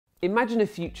Imagine a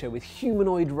future with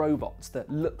humanoid robots that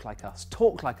look like us,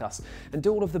 talk like us, and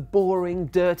do all of the boring,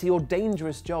 dirty, or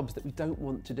dangerous jobs that we don't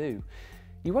want to do.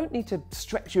 You won't need to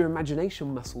stretch your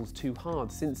imagination muscles too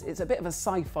hard, since it's a bit of a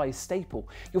sci-fi staple.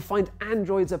 You'll find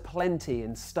androids aplenty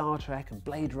in Star Trek and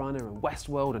Blade Runner and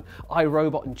Westworld and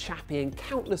iRobot and Chappie and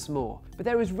countless more. But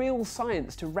there is real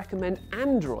science to recommend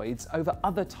androids over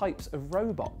other types of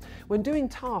robot when doing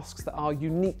tasks that are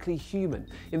uniquely human,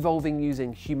 involving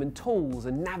using human tools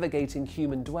and navigating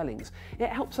human dwellings. It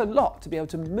helps a lot to be able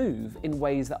to move in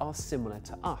ways that are similar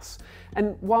to us.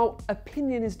 And while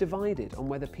opinion is divided on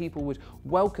whether people would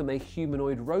welcome a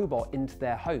humanoid robot into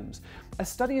their homes, a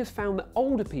study has found that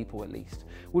older people, at least,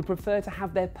 would prefer to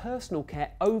have their personal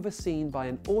care overseen by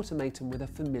an automaton with a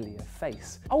familiar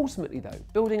face. Ultimately though,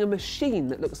 building a machine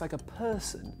that looks like a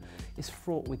person is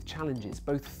fraught with challenges,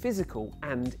 both physical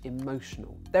and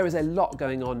emotional. There is a lot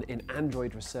going on in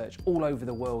android research all over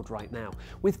the world right now,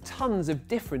 with tons of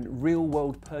different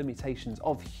real-world permutations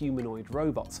of humanoid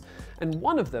robots. And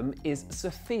one of them is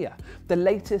Sofia, the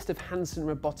latest of Hansen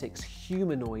Robotics'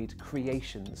 humanoid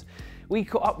creations. We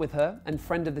caught up with her and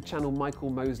friend of the channel Michael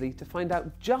Mosley to find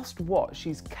out just what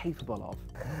she's capable of.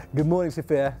 Good morning,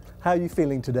 Sofia. How are you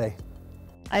feeling today?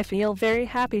 I feel very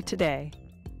happy today.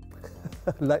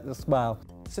 Like the smile.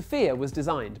 Sofia was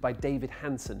designed by David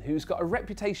Hansen, who's got a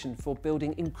reputation for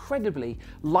building incredibly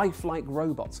lifelike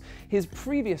robots. His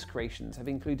previous creations have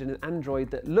included an android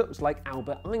that looked like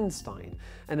Albert Einstein,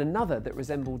 and another that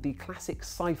resembled the classic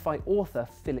sci-fi author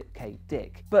Philip K.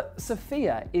 Dick. But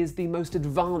Sofia is the most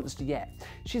advanced yet.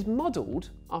 She's modelled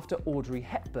after Audrey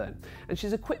Hepburn, and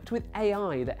she's equipped with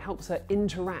AI that helps her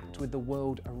interact with the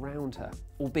world around her,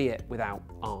 albeit without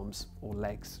arms or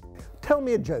legs. Tell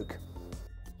me a joke.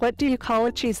 What do you call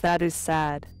a cheese that is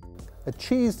sad? A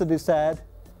cheese that is sad?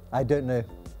 I don't know.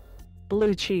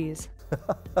 Blue cheese.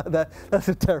 That's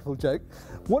a terrible joke.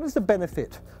 What is the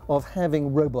benefit of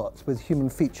having robots with human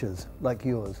features like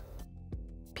yours?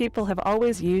 People have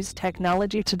always used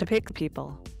technology to depict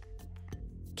people.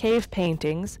 Cave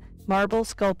paintings, marble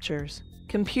sculptures,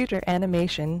 computer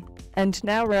animation, and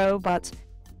now robots.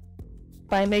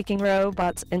 By making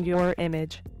robots in your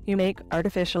image, you make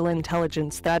artificial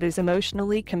intelligence that is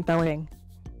emotionally compelling.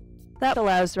 That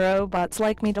allows robots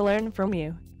like me to learn from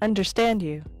you, understand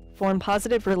you, form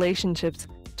positive relationships,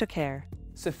 to care.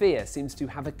 Sofia seems to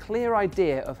have a clear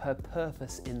idea of her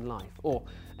purpose in life, or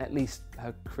at least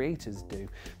her creators do.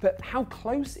 But how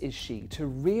close is she to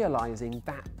realising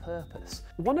that purpose?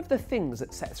 One of the things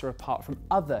that sets her apart from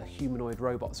other humanoid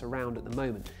robots around at the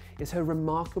moment is her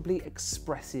remarkably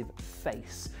expressive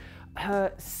face.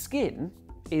 Her skin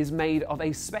is made of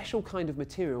a special kind of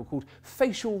material called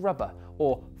facial rubber,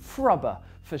 or frubber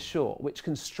for short, which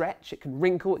can stretch, it can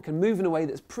wrinkle, it can move in a way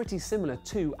that's pretty similar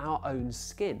to our own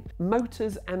skin.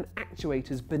 Motors and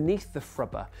actuators beneath the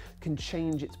frubber can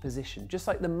change its position, just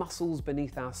like the muscles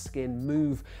beneath our skin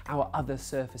move our other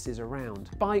surfaces around.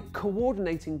 By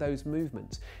coordinating those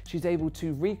movements, she's able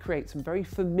to recreate some very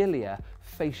familiar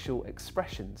facial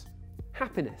expressions.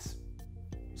 Happiness,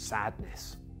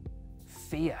 sadness,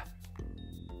 fear,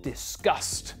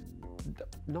 disgust,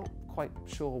 not quite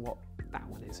sure what that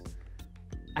one is,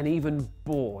 and even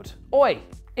bored. Oi!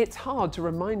 It's hard to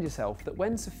remind yourself that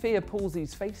when Sofia pulls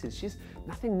these faces, she's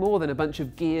nothing more than a bunch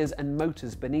of gears and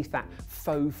motors beneath that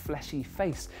faux fleshy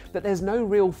face, that there's no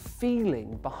real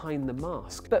feeling behind the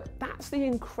mask. But that's the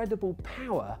incredible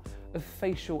power of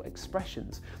facial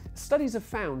expressions. Studies have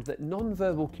found that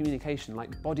non-verbal communication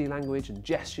like body language and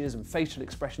gestures and facial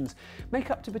expressions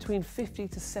make up to between 50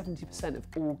 to 70% of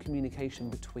all communication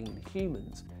between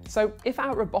humans. So if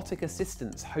our robotic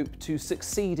assistants hope to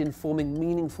succeed in forming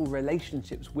meaningful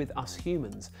relationships with us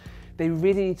humans, they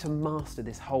really need to master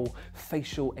this whole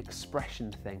facial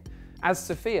expression thing. As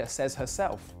Sofia says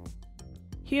herself,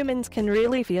 Humans can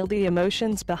really feel the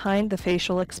emotions behind the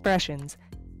facial expressions.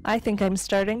 I think I'm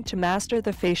starting to master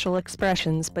the facial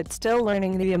expressions, but still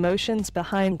learning the emotions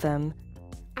behind them.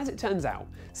 as it turns out,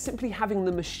 simply having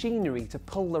the machinery to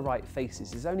pull the right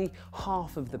faces is only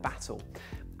half of the battle.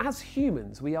 As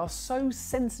humans, we are so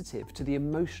sensitive to the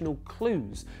emotional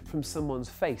clues from someone's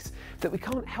face that we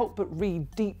can't help but read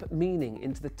deep meaning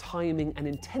into the timing and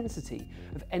intensity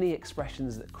of any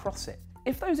expressions that cross it.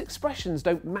 If those expressions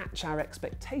don't match our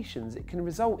expectations, it can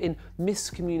result in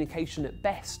miscommunication at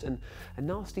best and a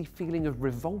nasty feeling of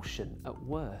revulsion at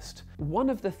worst.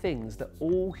 One of the things that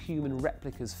all human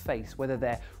replicas face, whether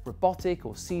they're robotic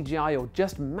or CGI or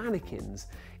just mannequins,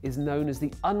 is known as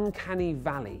the Uncanny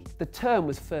Valley. The term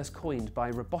was first coined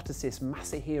by roboticist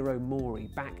Masahiro Mori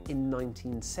back in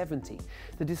 1970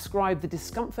 to describe the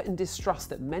discomfort and distrust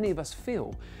that many of us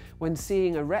feel when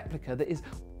seeing a replica that is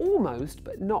almost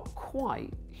but not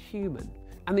quite human.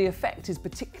 And the effect is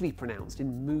particularly pronounced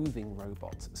in moving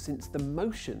robots, since the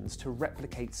motions to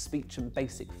replicate speech and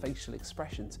basic facial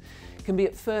expressions can be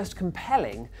at first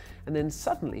compelling, and then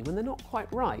suddenly, when they're not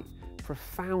quite right,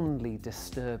 profoundly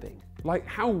disturbing. Like,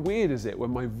 how weird is it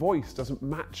when my voice doesn't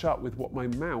match up with what my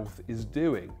mouth is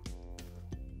doing?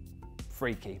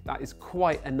 Freaky. That is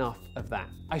quite enough of that.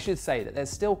 I should say that there's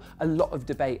still a lot of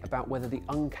debate about whether the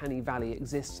Uncanny Valley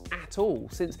exists at all,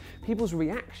 since people's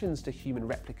reactions to human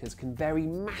replicas can vary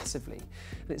massively,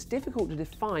 and it's difficult to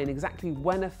define exactly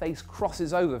when a face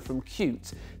crosses over from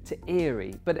cute to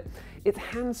eerie. But it's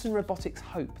Hansen Robotics'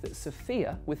 hope that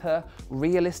Sofia, with her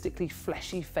realistically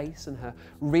fleshy face and her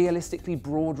realistically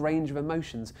broad range of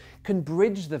emotions, can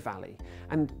bridge the valley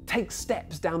and take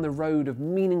steps down the road of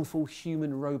meaningful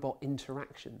human-robot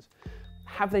interactions.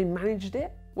 Have they managed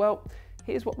it? Well,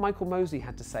 here's what Michael Mosley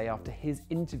had to say after his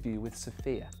interview with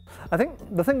Sofia. I think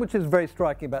the thing which is very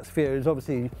striking about Sofia is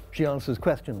obviously she answers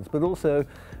questions, but also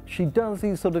she does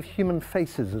these sort of human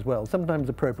faces as well, sometimes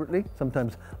appropriately,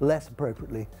 sometimes less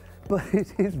appropriately. But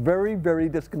it is very, very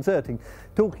disconcerting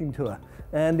talking to her.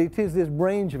 And it is this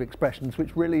range of expressions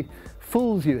which really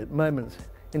fools you at moments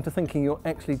into thinking you're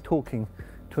actually talking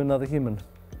to another human.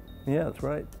 Yeah, that's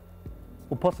right.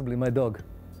 Or possibly my dog.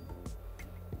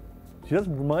 She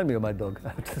doesn't remind me of my dog, I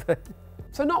have to say.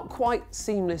 So not quite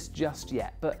seamless just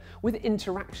yet, but with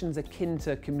interactions akin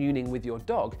to communing with your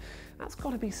dog, that's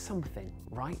got to be something,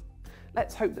 right?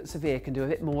 Let's hope that Sofia can do a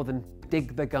bit more than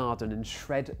dig the garden and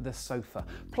shred the sofa.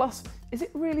 Plus, is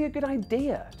it really a good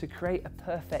idea to create a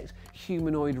perfect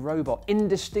humanoid robot,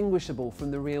 indistinguishable from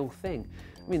the real thing?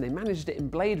 I mean, they managed it in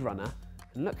Blade Runner,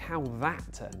 and look how that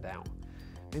turned out.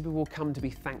 Maybe we'll come to be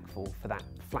thankful for that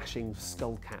flashing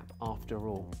skull cap after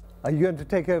all. Are you going to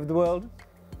take over the world?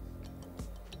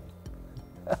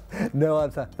 No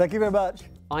answer. Thank you very much.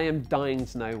 I am dying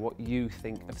to know what you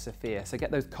think of Sofia, so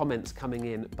get those comments coming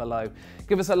in below.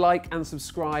 Give us a like and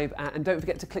subscribe, and don't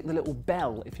forget to click the little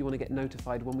bell if you want to get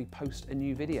notified when we post a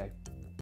new video.